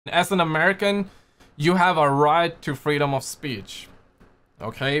As an American, you have a right to freedom of speech.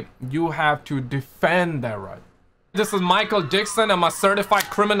 Okay? You have to defend that right. This is Michael Dixon. I'm a certified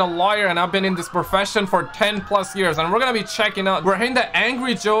criminal lawyer and I've been in this profession for 10+ years, and we're gonna be checking out. We're hearing that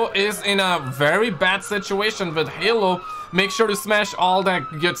Angry Joe is in a very bad situation with Halo. Make sure to smash all that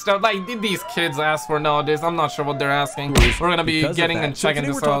good stuff like these kids ask for nowadays. I'm not sure what they're asking. We're gonna be getting and checking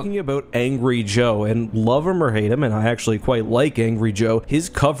this out. We're talking about Angry Joe, and love him or hate him, and I actually quite like Angry Joe. His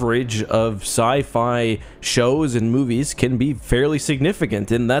coverage of sci-fi shows and movies can be fairly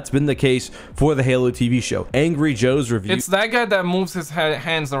significant, and that's been the case for the Halo TV show. Angry Joe's reviews. It's that guy that moves his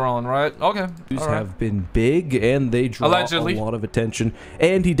hands around, right? Okay. Have been big, and they draw allegedly a lot of attention.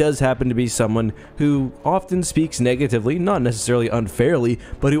 And he does happen to be someone who often speaks negatively, not necessarily unfairly,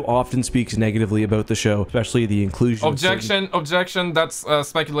 but who often speaks negatively about the show, especially the inclusion objection, that's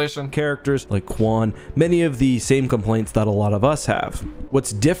speculation. Characters like Quan, many of the same complaints that a lot of us have.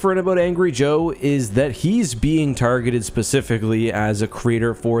 What's different about Angry Joe is that he's being targeted specifically as a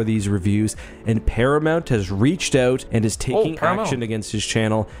creator for these reviews, and Paramount has reached out and is taking action against his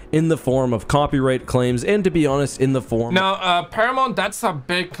channel in the form of copyright claims, and to be honest, in the form Paramount, that's a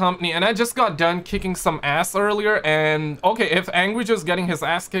big company, and I just got done kicking some ass earlier, and okay, if Angry Joe's getting his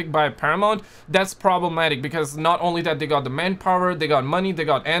ass kicked by Paramount, that's problematic, because not only that, they got the manpower, they got money, they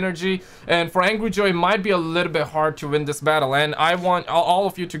got energy, and for Angry Joe, it might be a little bit hard to win this battle, and I want all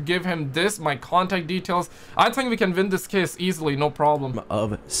of you to give him my contact details. I think we can win this case easily, no problem.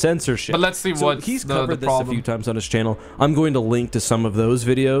 Of censorship. But let's see what he's covered this a few times on his channel. I'm going to link to some of those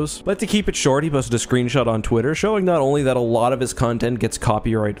videos, but to keep it short, he posted a screenshot on Twitter showing not only that a lot of his content gets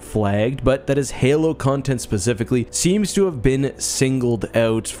copyright flagged, but that his Halo content specifically seems to have been singled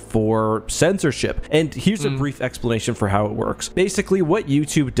out for censorship. And here's a brief explanation for how it works. Basically, what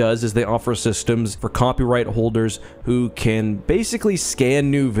YouTube does is they offer systems for copyright holders who can basically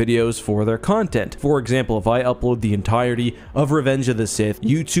scan new videos for their content. For example, if I upload the entirety of Revenge of the Sith,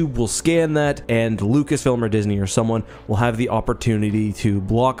 YouTube will scan that, and Lucasfilm or Disney or someone will have the opportunity to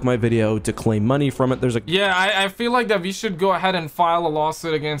block my video to claim money from it. There's a I feel like that we should go ahead and file a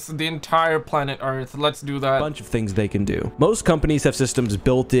lawsuit against the entire planet Earth. Let's do that. Bunch of things they can do. Most companies have systems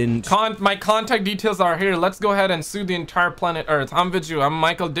built in. My contact details are here. Let's go ahead and sue the entire planet Earth. I'm with you. I'm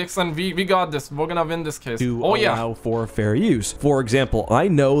Michael Dixon. We got this. We're gonna win this case. To allow for fair use. For example, I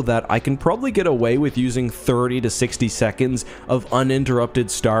know that I can probably get away with using 30 to 60 seconds of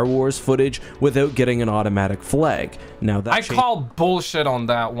uninterrupted Star Wars footage without getting an automatic flag. Now that I call bullshit on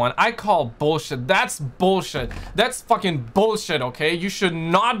that one. I call bullshit. That's bullshit. That's fucking bullshit, okay? You should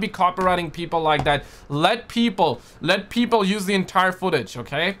not be copyrighting people like that. Let people use the entire footage,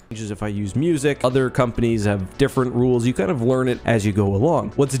 okay? If I use music, other companies have different rules. You kind of learn it as you go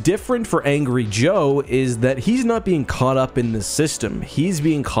along. What's different for Angry Joe is that he's not being caught up in the system. He's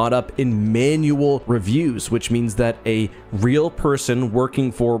being caught up in manual reviews, which means that a real person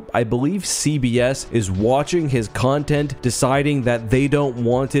working for, I believe, CBS is watching his content, deciding that they don't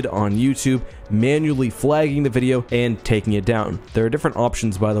want it on YouTube, manually flagging the video and taking it down. There are different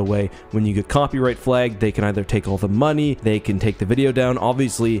options, by the way. When you get copyright flagged, they can either take all the money, they can take the video down.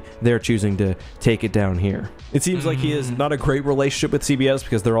 Obviously, they're choosing to take it down here. It seems like he has not a great relationship with CBS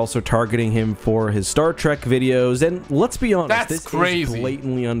because they're also targeting him for his Star Trek videos, and let's be honest, this is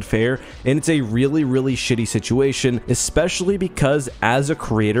blatantly unfair, and it's a really, really shitty situation, especially because as a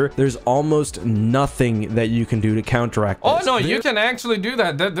creator, there's almost nothing that you can do to counteract this. Oh no, you can actually do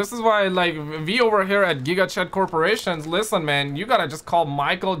that. This is why, like, we over here at GigaChat Corporations, listen, man, you gotta just call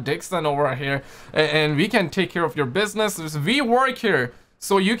Michael Dixon over here, and we can take care of your business. We work here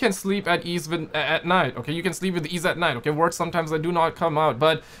so you can sleep at ease at night, okay? You can sleep with ease at night, okay? Words sometimes they do not come out,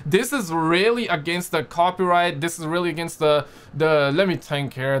 but this is really against the copyright. This is really against the let me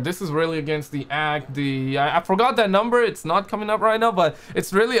think here. This is really against the act. I forgot that number. It's not coming up right now, but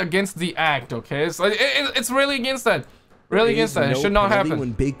it's really against the act, okay? So it's really against that. Really against that. It should not happen.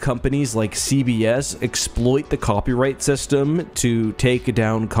 When big companies like CBS exploit the copyright system to take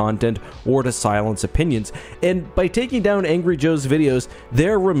down content or to silence opinions. And by taking down Angry Joe's videos,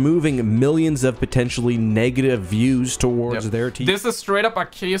 they're removing millions of potentially negative views towards their TV. This is straight up a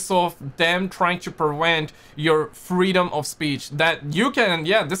case of them trying to prevent your freedom of speech. That you can,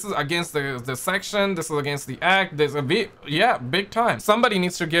 this is against the section, this is against the act, there's a big time. Somebody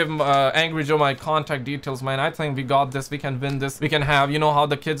needs to give Angry Joe my contact details, man. I think we got this. We can win this. We can have, you know how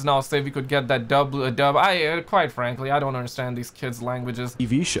the kids now say we could get that dub. Quite frankly, I don't understand these kids' languages.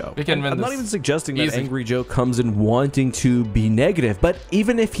 TV show. We can win I'm this. not even suggesting that Angry Joe comes in wanting to be negative, but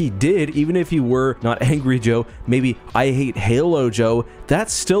even if he did, even if he were not Angry Joe, maybe I hate Halo Joe,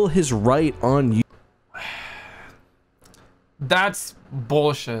 that's still his right on you. That's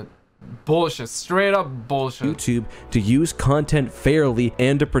bullshit. Bullshit. Straight up bullshit. YouTube to use content fairly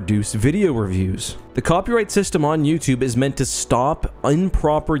and to produce video reviews. The copyright system on YouTube is meant to stop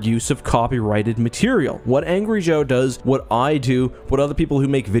improper use of copyrighted material. What Angry Joe does, what I do, what other people who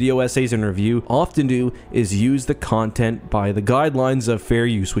make video essays and review often do is use the content by the guidelines of fair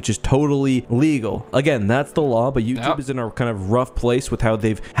use, which is totally legal. Again, that's the law, but YouTube is in a kind of rough place with how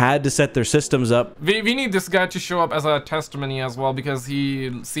they've had to set their systems up. We need this guy to show up as a testimony as well, because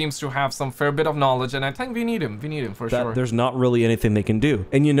he seems to have some fair bit of knowledge, and I think we need him. We need him for sure. There's not really anything they can do.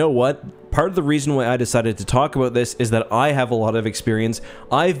 And you know what? Part of the reason why I decided to talk about this is that I have a lot of experience.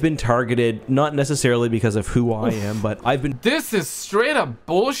 I've been targeted, not necessarily because of who I am, but I've been... This is straight up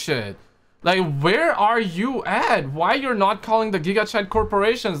bullshit. Like, where are you at? Why you're not calling the GigaChat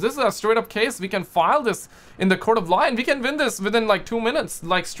corporations? This is a straight up case. We can file this in the court of law and we can win this within like 2 minutes.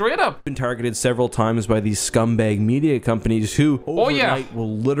 Like, straight up. Been targeted several times by these scumbag media companies who overnight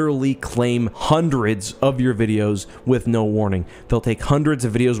will literally claim hundreds of your videos with no warning. They'll take hundreds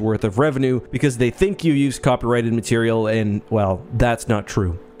of videos worth of revenue because they think you use copyrighted material, and well, that's not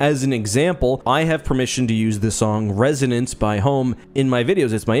true. As an example, I have permission to use the song Resonance by Home in my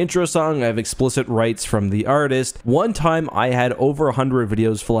videos. It's my intro song. I have explicit rights from the artist. One time I had over 100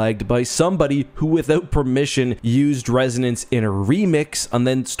 videos flagged by somebody who without permission used Resonance in a remix and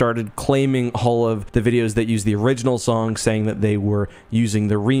then started claiming all of the videos that use the original song, saying that they were using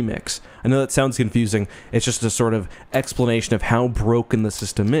the remix. I know that sounds confusing. It's just a sort of explanation of how broken the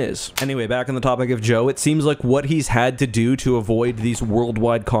system is. Anyway, back on the topic of Joe, it seems like what he's had to do to avoid these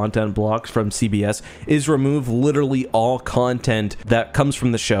worldwide content blocks from CBS is remove literally all content that comes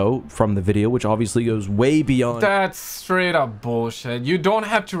from the show, from the video, which obviously goes way beyond... That's straight up bullshit. You don't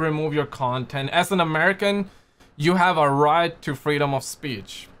have to remove your content. As an American, you have a right to freedom of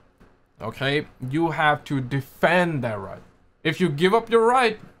speech. Okay? You have to defend that right. If you give up your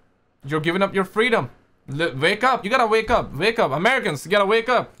right, you're giving up your freedom. Wake up. You gotta wake up. Wake up. Americans, you gotta wake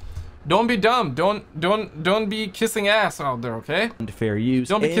up. Don't be dumb. Don't be kissing ass out there, okay? Fair use.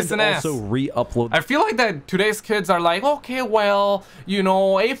 Don't be kissing ass. Also re-upload. I feel like that today's kids are like, okay, well, you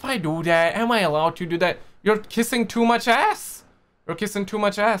know, if I do that, am I allowed to do that? You're kissing too much ass. You're kissing too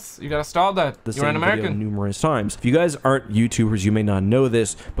much ass. You gotta stop that. You're an American. Numerous times. If you guys aren't YouTubers, you may not know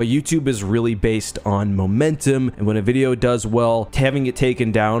this, but YouTube is really based on momentum, and when a video does well, having it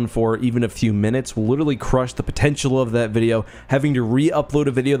taken down for even a few minutes will literally crush the potential of that video. Having to re-upload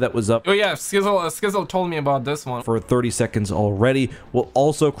a video that was up... Oh yeah, Skizzle told me about this one. ...for 30 seconds already will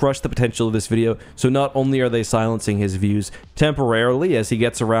also crush the potential of this video. So not only are they silencing his views temporarily as he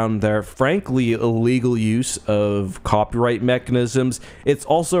gets around their frankly illegal use of copyright mechanisms, it's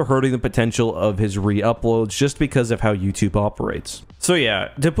also hurting the potential of his re-uploads just because of how YouTube operates. So yeah,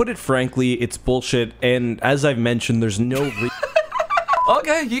 to put it frankly, it's bullshit, and as I've mentioned, there's no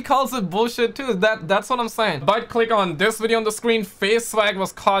Okay, he calls it bullshit too. That's what I'm saying. But click on this video on the screen. Face Swag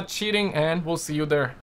was caught cheating, and we'll see you there.